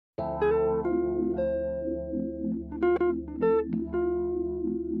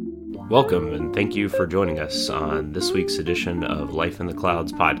Welcome, and thank you for joining us on this week's edition of Life in the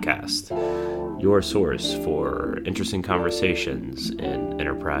Clouds podcast, your source for interesting conversations in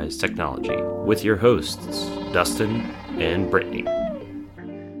enterprise technology, with your hosts, Dustin and Brittany.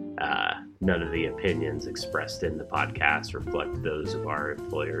 None of the opinions expressed in the podcast reflect those of our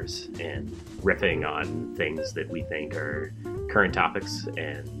employers, and riffing on things that we think are current topics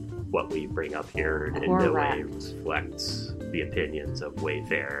and what we bring up here in no way reflects the opinions of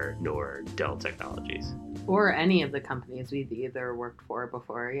Wayfair nor Dell Technologies. Or any of the companies we've either worked for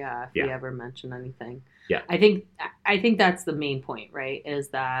before, if we ever mention anything. Yeah. I think that's the main point, right? Is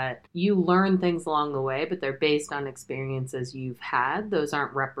that you learn things along the way, but they're based on experiences you've had. Those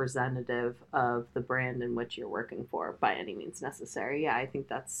aren't representative of the brand in which you're working for by any means necessary. Yeah, I think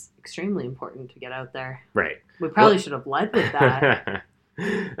that's extremely important to get out there. Right. We probably should have led with that.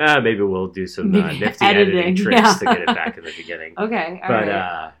 Maybe we'll do some nifty editing tricks to get it back in the beginning. Okay, all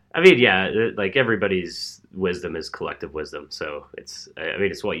right. Like everybody's wisdom is collective wisdom, so it's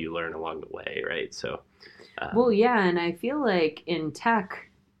what you learn along the way, right? So, and I feel like in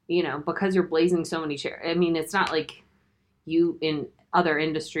tech, because you're blazing so many it's not like you in other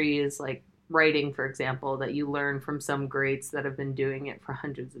industries like writing, for example, that you learn from some greats that have been doing it for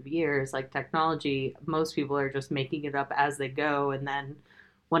hundreds of years. Like technology, most people are just making it up as they go, and then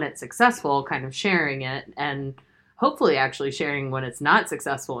when it's successful, kind of sharing it, and hopefully actually sharing when it's not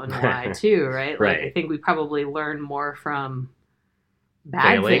successful and why too, right? Right. Like I think we probably learn more from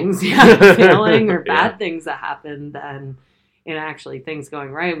failing or bad things that happen than actually things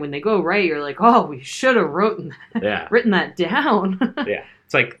going right. When they go right, you're like, oh, we should have written that down. Yeah.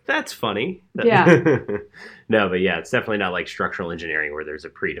 It's like, that's funny. Yeah. No, but yeah, it's definitely not like structural engineering where there's a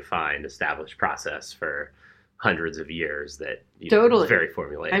predefined, established process for hundreds of years that totally is very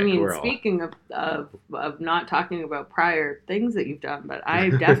formulaic. I mean, speaking of not talking about prior things that you've done, but I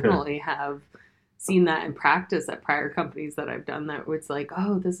definitely have seen that in practice at prior companies that I've done that, where it's like,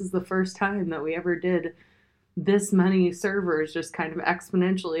 oh, this is the first time that we ever did this many servers just kind of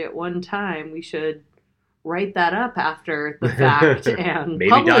exponentially at one time. We should write that up after the fact and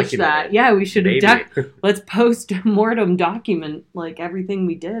publish that. It. Yeah, we should have let's post-mortem document like everything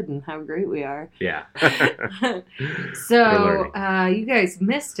we did and how great we are. Yeah. So you guys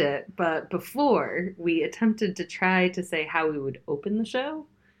missed it, but before we attempted to try to say how we would open the show,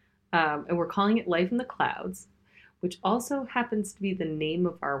 and we're calling it Life in the Clouds, which also happens to be the name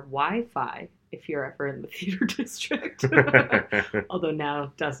of our Wi-Fi if you're ever in the theater district. Although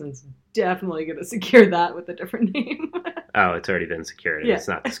now Dustin's definitely going to secure that with a different name. Oh, it's already been secured. Yeah. It's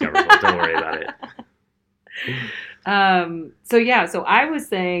not discoverable. Don't worry about it. So I was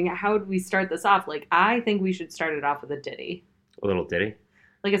saying, how would we start this off? Like, I think we should start it off with a ditty. A little ditty?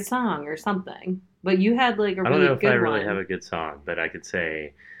 Like a song or something. But you had like a really good one. I don't know if I really have a good song, but I could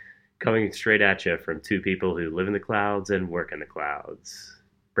say, coming straight at you from two people who live in the clouds and work in the clouds.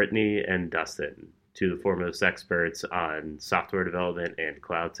 Brittany and Dustin, two of the foremost experts on software development and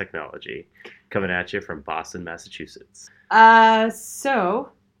cloud technology, coming at you from Boston, Massachusetts. I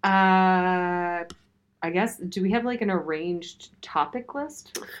guess, do we have like an arranged topic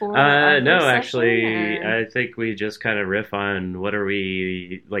list for no, actually, I think we just kind of riff on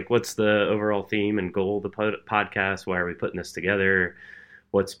what's the overall theme and goal of the podcast? Why are we putting this together?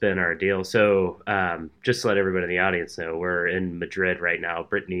 What's been our deal? So just to let everybody in the audience know, we're in Madrid right now.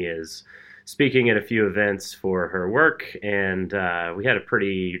 Brittany is speaking at a few events for her work, and we had a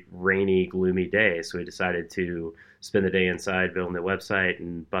pretty rainy, gloomy day, so we decided to spend the day inside building the website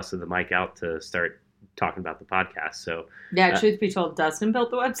and busted the mic out to start talking about the podcast. So truth be told, Dustin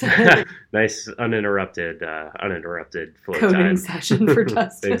built the website. Nice uninterrupted flow coding time session for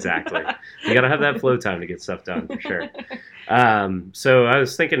Dustin. Exactly. You got to have that flow time to get stuff done for sure. So I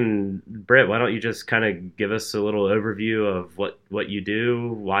was thinking, Britt, why don't you just kind of give us a little overview of what you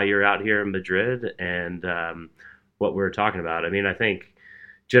do, why you're out here in Madrid, and what we're talking about. I mean, I think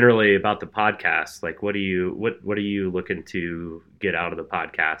generally about the podcast, like what are you looking to get out of the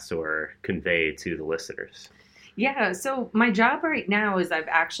podcast or convey to the listeners? Yeah, so my job right now is I've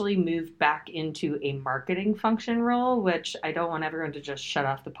actually moved back into a marketing function role, which I don't want everyone to just shut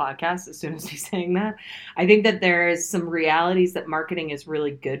off the podcast as soon as we're saying that. I think that there is some realities that marketing is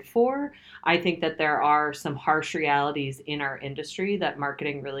really good for. I think that there are some harsh realities in our industry that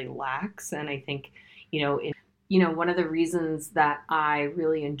marketing really lacks. And I think, one of the reasons that I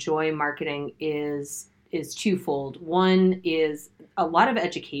really enjoy marketing is twofold. One is a lot of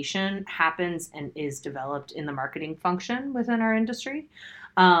education happens and is developed in the marketing function within our industry.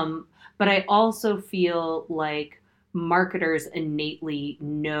 But I also feel like marketers innately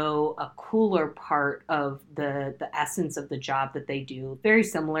know a cooler part of the essence of the job that they do, very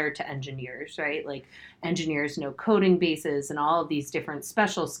similar to engineers, right? Like engineers know coding bases and all of these different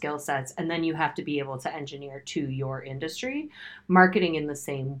special skill sets, and then you have to be able to engineer to your industry. Marketing in the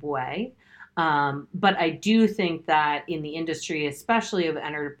same way. But I do think that in the industry, especially of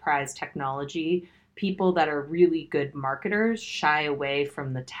enterprise technology, people that are really good marketers shy away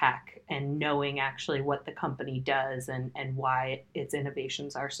from the tech and knowing actually what the company does and why its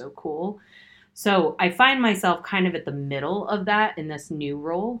innovations are so cool. So I find myself kind of at the middle of that in this new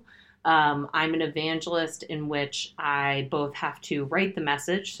role. I'm an evangelist in which I both have to write the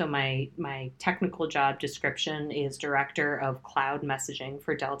message. So my technical job description is Director of Cloud Messaging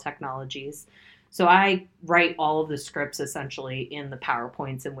for Dell Technologies. So I write all of the scripts essentially in the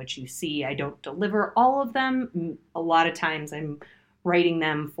PowerPoints in which you see. I don't deliver all of them. A lot of times I'm writing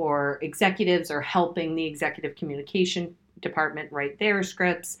them for executives or helping the executive communication department write their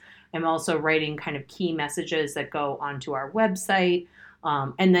scripts. I'm also writing kind of key messages that go onto our website,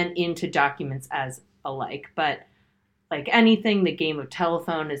 and then into documents as alike. But like anything, the game of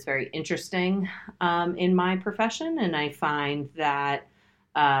telephone is very interesting in my profession. And I find that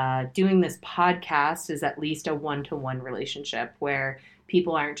doing this podcast is at least a one-to-one relationship where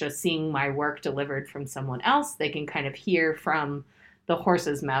people aren't just seeing my work delivered from someone else. They can kind of hear from the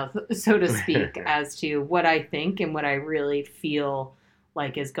horse's mouth, so to speak, as to what I think and what I really feel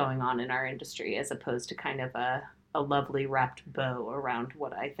like is going on in our industry, as opposed to kind of a lovely wrapped bow around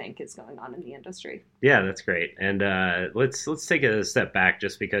what I think is going on in the industry. Yeah, that's great. And let's take a step back,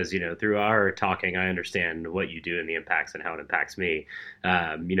 just because, through our talking, I understand what you do and the impacts and how it impacts me.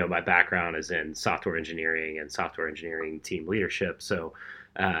 My background is in software engineering and software engineering team leadership. So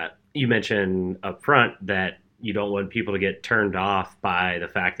you mentioned up front that you don't want people to get turned off by the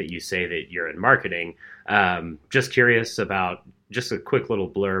fact that you say that you're in marketing. Just curious about just a quick little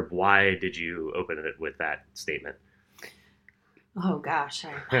blurb. Why did you open it with that statement? Oh gosh,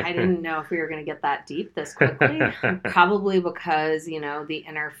 I didn't know if we were going to get that deep this quickly. Probably because, the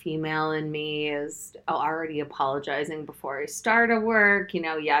inner female in me is already apologizing before I start a work,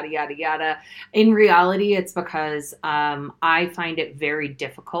 yada, yada, yada. In reality, it's because I find it very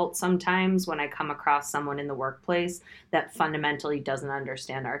difficult sometimes when I come across someone in the workplace that fundamentally doesn't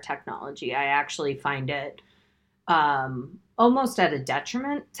understand our technology. I actually find it almost at a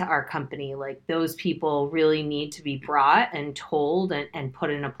detriment to our company. Like, those people really need to be brought and told and put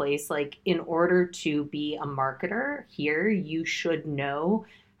in a place. Like, in order to be a marketer here, you should know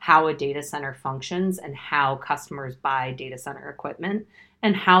how a data center functions and how customers buy data center equipment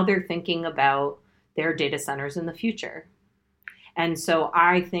and how they're thinking about their data centers in the future. And so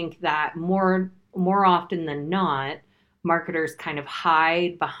I think that more often than not, marketers kind of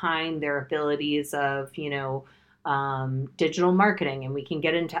hide behind their abilities of, digital marketing, and we can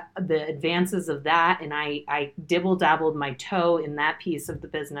get into the advances of that. And I dabbled my toe in that piece of the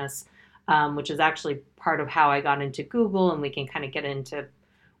business, which is actually part of how I got into Google, and we can kind of get into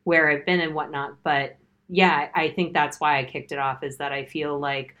where I've been and whatnot. But yeah, I think that's why I kicked it off, is that I feel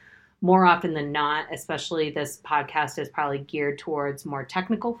like more often than not, especially this podcast is probably geared towards more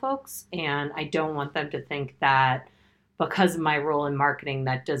technical folks, and I don't want them to think that because of my role in marketing,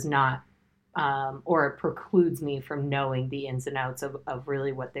 that does not or it precludes me from knowing the ins and outs of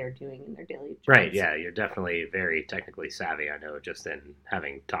really what they're doing in their daily jobs. Right, yeah, you're definitely very technically savvy, I know, just in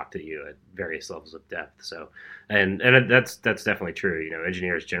having talked to you at various levels of depth. So, and that's definitely true.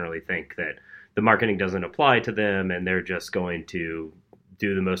 Engineers generally think that the marketing doesn't apply to them, and they're just going to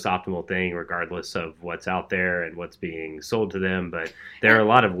do the most optimal thing regardless of what's out there and what's being sold to them. But there are a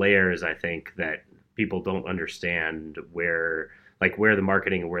lot of layers, I think, that people don't understand where the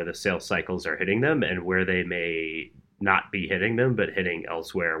marketing and where the sales cycles are hitting them, and where they may not be hitting them, but hitting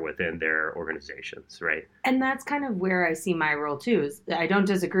elsewhere within their organizations, right? And that's kind of where I see my role too. Is I don't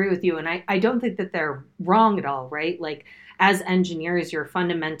disagree with you, and I don't think that they're wrong at all, right? Like, as engineers, you're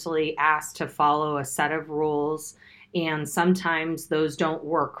fundamentally asked to follow a set of rules, and sometimes those don't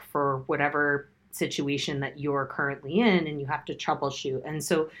work for whatever situation that you're currently in, and you have to troubleshoot. And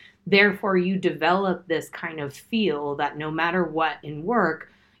so therefore you develop this kind of feel that no matter what in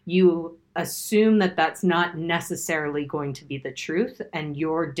work, you assume that that's not necessarily going to be the truth, and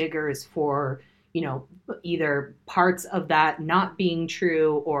you're diggers for, either parts of that not being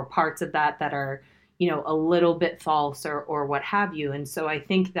true or parts of that are, a little bit false or what have you. And so I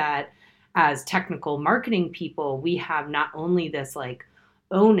think that as technical marketing people, we have not only this like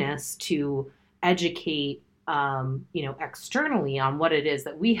onus to educate externally on what it is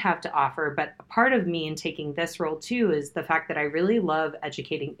that we have to offer. But a part of me in taking this role too is the fact that I really love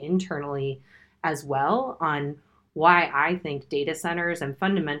educating internally as well on why I think data centers and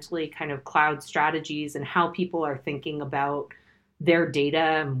fundamentally kind of cloud strategies and how people are thinking about their data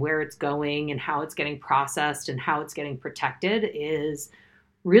and where it's going and how it's getting processed and how it's getting protected is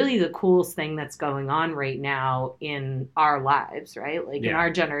really the coolest thing that's going on right now in our lives, right? Like in our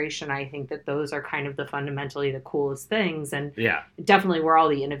generation, I think that those are kind of the fundamentally the coolest things, and definitely where all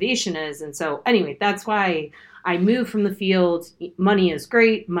the innovation is. And so anyway, that's why I moved from the field. Money is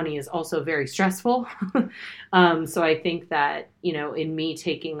great. Money is also very stressful. So I think that, in me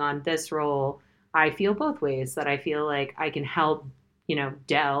taking on this role, I feel both ways, that I feel like I can help,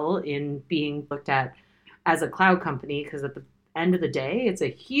 Dell in being looked at as a cloud company, because at the end of the day, it's a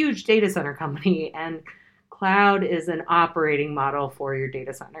huge data center company, and cloud is an operating model for your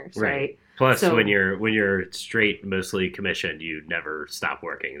data centers, right? Plus, when you're straight, mostly commissioned, you never stop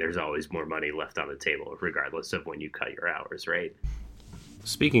working. There's always more money left on the table, regardless of when you cut your hours, right?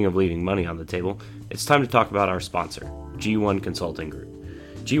 Speaking of leaving money on the table, it's time to talk about our sponsor, G1 Consulting Group.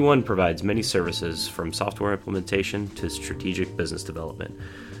 G1 provides many services from software implementation to strategic business development.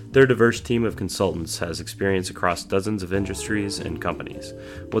 Their diverse team of consultants has experience across dozens of industries and companies.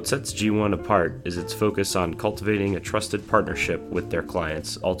 What sets G1 apart is its focus on cultivating a trusted partnership with their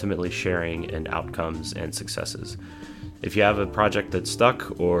clients, ultimately sharing in outcomes and successes. If you have a project that's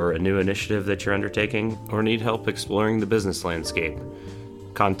stuck, or a new initiative that you're undertaking, or need help exploring the business landscape,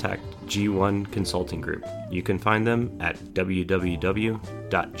 contact G1 Consulting Group. You can find them at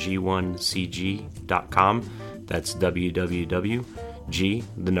www.g1cg.com. That's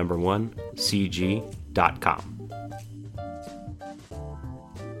www.g1cg.com.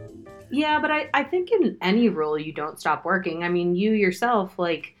 Yeah, but I think in any role you don't stop working. I mean, you yourself,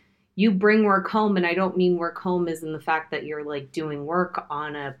 like, you bring work home, and I don't mean work home as in the fact that you're like doing work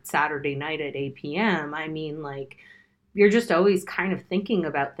on a Saturday night at 8 p.m. I mean, like, you're just always kind of thinking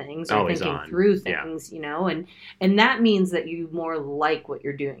about things or always thinking on. through things, and that means that you more like what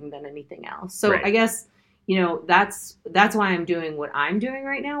you're doing than anything else. So I guess, that's why I'm doing what I'm doing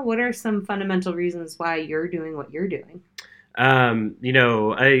right now. What are some fundamental reasons why you're doing what you're doing?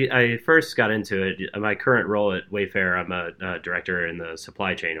 I first got into it. My current role at Wayfair, I'm a director in the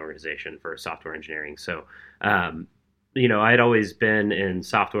supply chain organization for software engineering. So, I'd always been in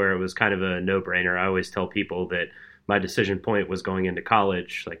software. It was kind of a no-brainer. I always tell people that my decision point was going into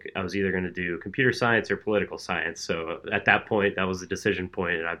college. Like, I was either going to do computer science or political science. So at that point, that was the decision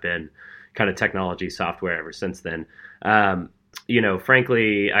point, and I've been kind of technology software ever since then.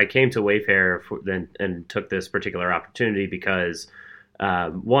 Frankly, I came to Wayfair and took this particular opportunity because,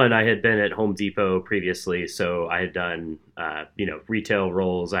 one, I had been at Home Depot previously, so I had done, retail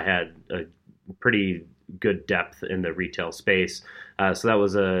roles. I had a pretty good depth in the retail space, so that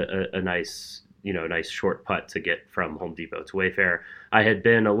was a nice short putt to get from Home Depot to Wayfair. I had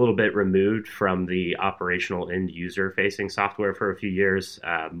been a little bit removed from the operational end user facing software for a few years.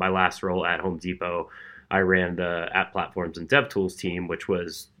 My last role at Home Depot, I ran the app platforms and dev tools team, which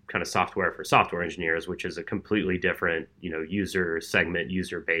was kind of software for software engineers, which is a completely different, user segment,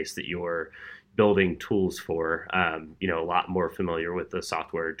 user base that you're building tools for, a lot more familiar with the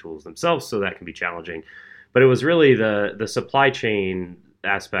software tools themselves. So that can be challenging, but it was really the supply chain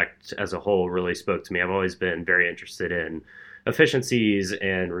aspect as a whole really spoke to me. I've always been very interested in efficiencies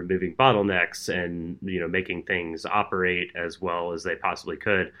and removing bottlenecks and, making things operate as well as they possibly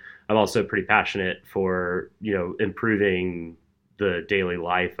could. I'm also pretty passionate for, improving the daily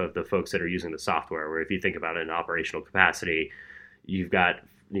life of the folks that are using the software, where if you think about it in operational capacity, you've got,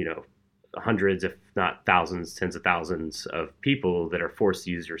 hundreds, if not thousands, tens of thousands of people that are forced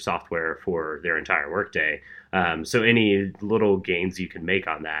to use your software for their entire workday. So any little gains you can make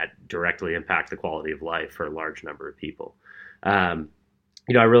on that directly impact the quality of life for a large number of people. I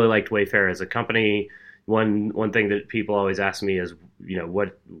really liked Wayfair as a company. One thing that people always ask me is,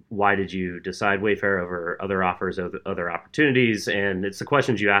 why did you decide Wayfair over other offers, other opportunities? And it's the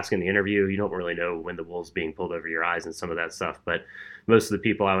questions you ask in the interview. You don't really know when the wool's being pulled over your eyes and some of that stuff. But most of the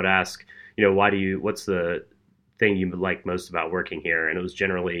people I would ask, what's the thing you like most about working here? And it was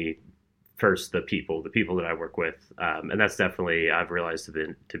generally first the people that I work with. And that's definitely, I've realized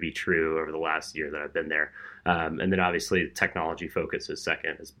to be true over the last year that I've been there. And then obviously technology focus is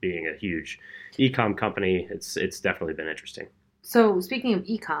second. As being a huge e-com company, it's definitely been interesting. So speaking of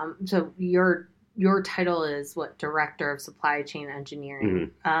e-com, so your title is what? Director of Supply Chain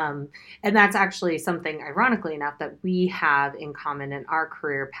Engineering. Mm-hmm. And that's actually something, ironically enough, that we have in common in our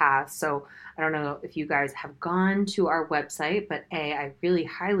career paths. So I don't know if you guys have gone to our website, but I really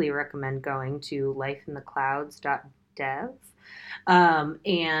highly recommend going to lifeintheclouds.dev.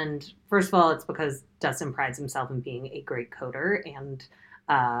 And first of all, it's because Dustin prides himself in being a great coder, and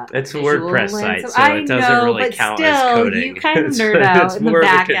It's a visual WordPress lands- site, so I it doesn't know, really but count still, as coding. you kind of It's- nerd out it's in the more of a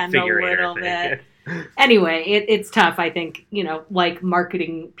back end a configurator little thing. bit. Anyway, it's tough. I think, like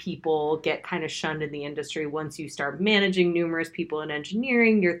marketing people get kind of shunned in the industry. Once you start managing numerous people in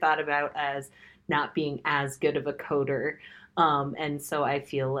engineering, you're thought about as not being as good of a coder. And so I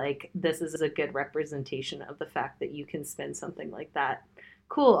feel like this is a good representation of the fact that you can spin something like that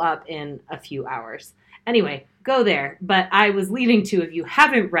cool up in a few hours. Anyway, go there. But I was leading to, if you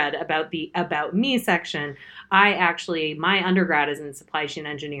haven't read about the About Me section, my undergrad is in supply chain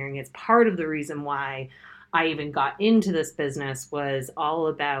engineering. It's part of the reason why I even got into this business was all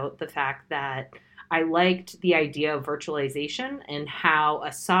about the fact that I liked the idea of virtualization and how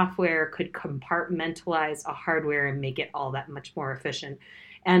a software could compartmentalize a hardware and make it all that much more efficient.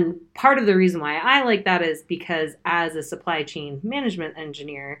 And part of the reason why I like that is because as a supply chain management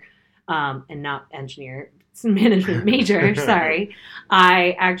engineer, and not engineer, management major, sorry,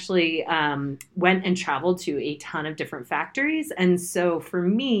 I actually went and traveled to a ton of different factories. And so for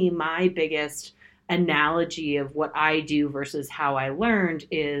me, my biggest analogy of what I do versus how I learned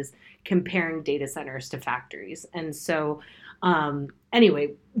is comparing data centers to factories. And so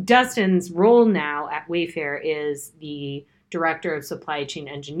anyway, Dustin's role now at Wayfair is the director of supply chain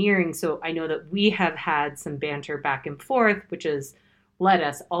engineering. So I know that we have had some banter back and forth, which has led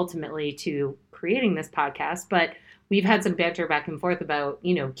us ultimately to creating this podcast. But we've had some banter back and forth about,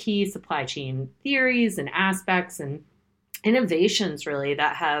 key supply chain theories and aspects and innovations really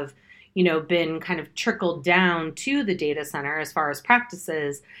that have, been kind of trickled down to the data center as far as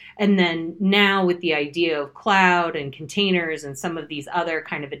practices. And then now with the idea of cloud and containers and some of these other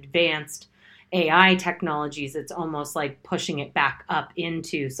kind of advanced AI technologies, it's almost like pushing it back up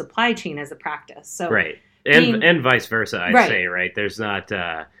into supply chain as a practice. So right. And vice versa, I'd Right. say, right? There's not,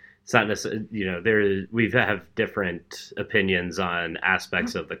 it's not necessarily, we have different opinions on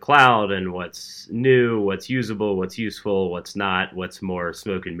aspects of the cloud and what's new, what's usable, what's useful, what's not, what's more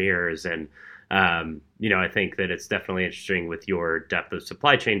smoke and mirrors. And, I think that it's definitely interesting with your depth of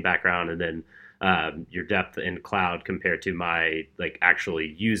supply chain background and then your depth in cloud compared to my, like,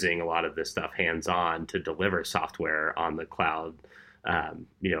 actually using a lot of this stuff hands-on to deliver software on the cloud.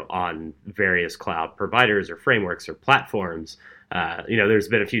 On various cloud providers or frameworks or platforms. There's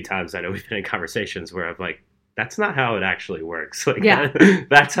been a few times I know we've been in conversations where I'm like, that's not how it actually works. Like, Yeah.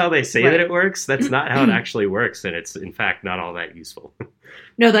 that's how they say Right. that it works. That's not how it actually works. And it's, in fact, not all that useful.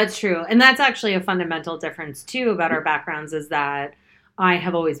 No, that's true. And that's actually a fundamental difference, too, about our backgrounds is that I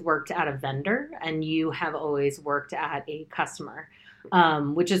have always worked at a vendor and you have always worked at a customer,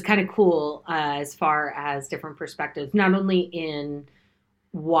 which is kind of cool as far as different perspectives, not only in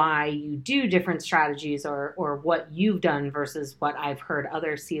why you do different strategies or what you've done versus what I've heard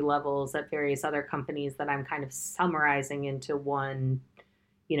other C-levels at various other companies that I'm kind of summarizing into one,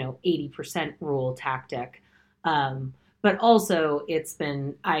 80% rule tactic. But also it's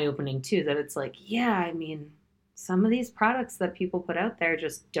been eye-opening too, that it's like, yeah, I mean, some of these products that people put out there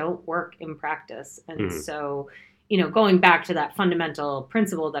just don't work in practice. And so, going back to that fundamental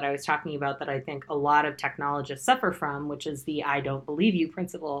principle that I was talking about that I think a lot of technologists suffer from, which is the I don't believe you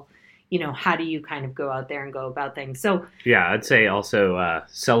principle, how do you kind of go out there and go about things? So yeah, I'd say also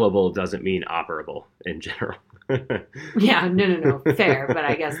sellable doesn't mean operable in general. yeah, no, fair. But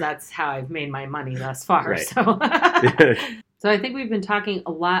I guess that's how I've made my money thus far. Right. So, so I think we've been talking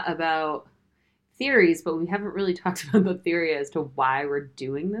a lot about theories, but we haven't really talked about the theory as to why we're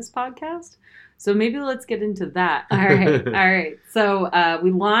doing this podcast. So maybe let's get into that. All right. So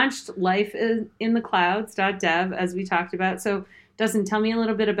we launched Life in the Clouds.dev, as we talked about. So Dustin, tell me a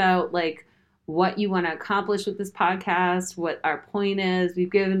little bit about like what you want to accomplish with this podcast, what our point is.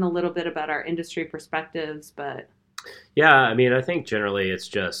 We've given a little bit about our industry perspectives, but... Yeah, I mean, I think generally it's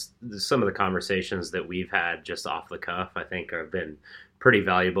just some of the conversations that we've had just off the cuff, I think have been pretty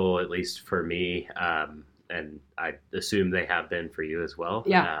valuable, at least for me. And I assume they have been for you as well.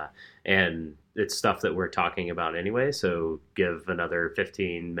 Yeah. And it's stuff that we're talking about anyway, so give another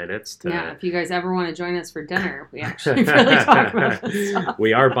 15 minutes to... Yeah, if you guys ever want to join us for dinner, we actually really talk about this stuff.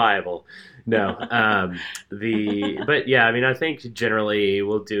 We are viable. No. But yeah, I mean, I think generally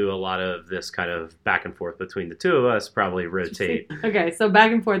we'll do a lot of this kind of back and forth between the two of us, probably rotate. Okay, so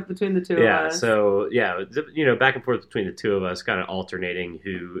back and forth between the two of us. So yeah, back and forth between the two of us, kind of alternating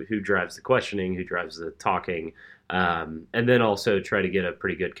who drives the questioning, who drives the talking. And then also try to get a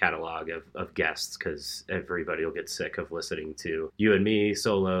pretty good catalog of guests, because everybody will get sick of listening to you and me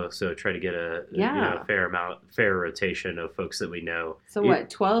solo. So try to get a fair rotation of folks that we know. So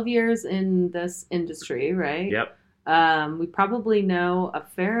 12 years in this industry, right? Yep. We probably know a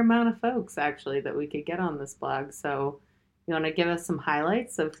fair amount of folks actually that we could get on this blog. So You want to give us some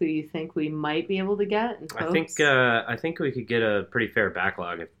highlights of who you think we might be able to get? And I think we could get a pretty fair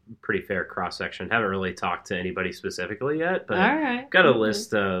backlog, a pretty fair cross section. Haven't really talked to anybody specifically yet, but all right. Got a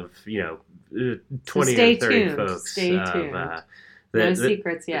list of 20 or 30 folks. Stay tuned. No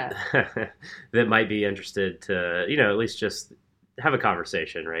secrets yet. That might be interested to at least just have a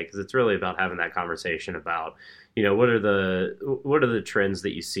conversation, right? Because it's really about having that conversation about what are the trends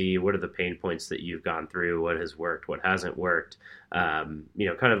that you see, what are the pain points that you've gone through, what has worked, what hasn't worked. Kind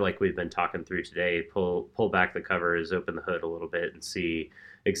of like we've been talking through today. Pull back the covers, open the hood a little bit, and see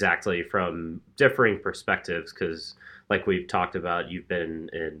exactly from differing perspectives. Because like we've talked about, you've been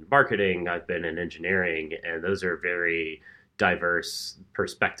in marketing, I've been in engineering, and those are very diverse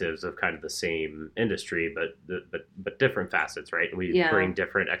perspectives of kind of the same industry, but different facets, right? And we bring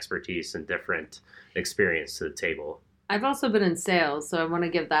different expertise and different experience to the table. I've also been in sales, so I want to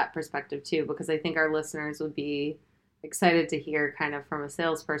give that perspective too, because I think our listeners would be excited to hear kind of from a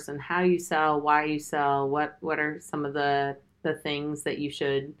salesperson how you sell, why you sell, what are some of the things that you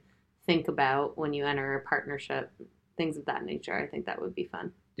should think about when you enter a partnership, things of that nature. I think that would be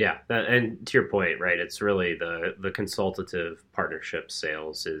fun. Yeah, and to your point, right, it's really the consultative partnership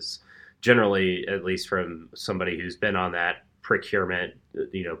sales is generally, at least from somebody who's been on that procurement,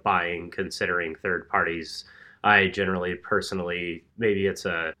 buying, considering third parties. I generally, personally, maybe it's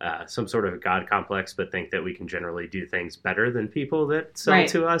some sort of a God complex, but think that we can generally do things better than people that sell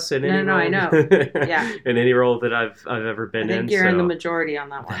to us in any role. I know. Yeah. In any role that I've ever been in. I think you're in the majority on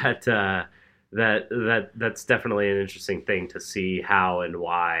that one. That's definitely an interesting thing to see how and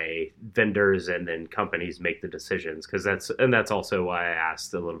why vendors and then companies make the decisions, because that's also why I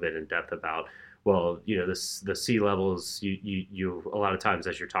asked a little bit in depth about, well, the C levels, you a lot of times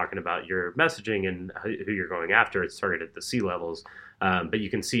as you're talking about your messaging and who you're going after, it's targeted at the C levels, but you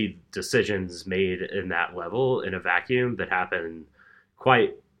can see decisions made in that level in a vacuum that happen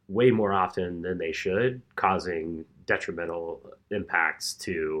way more often than they should, causing detrimental impacts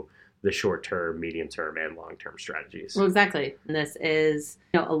to the short-term, medium-term, and long-term strategies. Well, exactly. And this is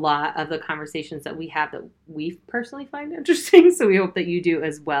a lot of the conversations that we have that we personally find interesting, so we hope that you do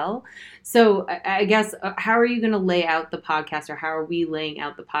as well. So I guess, how are you going to lay out the podcast, or how are we laying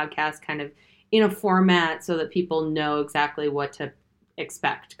out the podcast kind of in a format so that people know exactly what to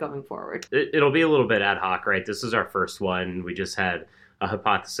expect going forward? It'll be a little bit ad hoc, right? This is our first one. We just had a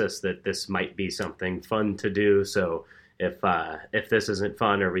hypothesis that this might be something fun to do, so if this isn't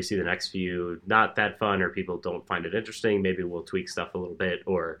fun, or we see the next few not that fun, or people don't find it interesting, maybe we'll tweak stuff a little bit,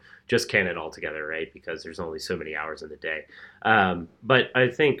 or just can it all together, right? Because there's only so many hours in the day. But I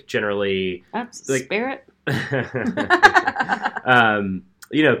think generally, spirit.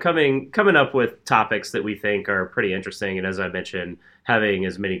 Coming up with topics that we think are pretty interesting, and as I mentioned, having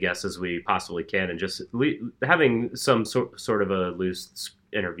as many guests as we possibly can, and just having some sort of a loose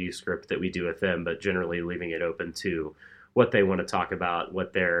interview script that we do with them, but generally leaving it open to what they want to talk about,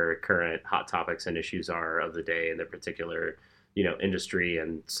 what their current hot topics and issues are of the day in their particular, industry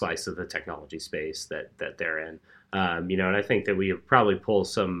and slice of the technology space that they're in. And I think that we probably pull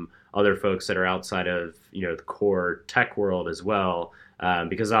some other folks that are outside of, the core tech world as well,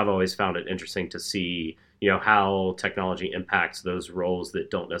 because I've always found it interesting to see, how technology impacts those roles that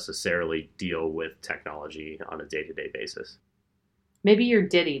don't necessarily deal with technology on a day-to-day basis. Maybe your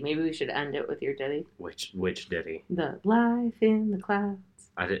ditty. Maybe we should end it with your ditty. Which ditty? The Life in the Clouds.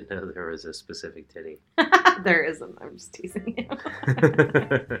 I didn't know there was a specific ditty. There isn't. I'm just teasing you.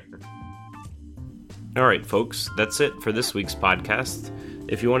 All right, folks. That's it for this week's podcast.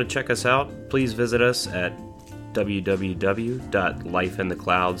 If you want to check us out, please visit us at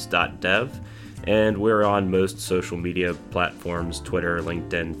www.lifeintheclouds.dev. And we're on most social media platforms, Twitter,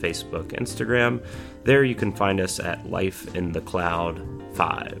 LinkedIn, Facebook, Instagram. There you can find us at Life in the Cloud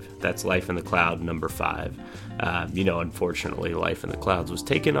 5. That's Life in the Cloud number 5. Unfortunately, Life in the Clouds was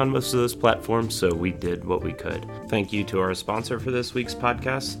taken on most of those platforms, so we did what we could. Thank you to our sponsor for this week's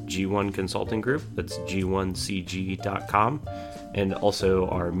podcast, G1 Consulting Group. That's g1cg.com. And also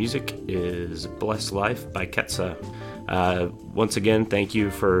our music is Bless Life by Ketsa. Once again, thank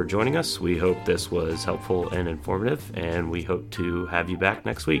you for joining us. We hope this was helpful and informative, and we hope to have you back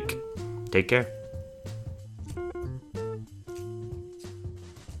next week. Take care.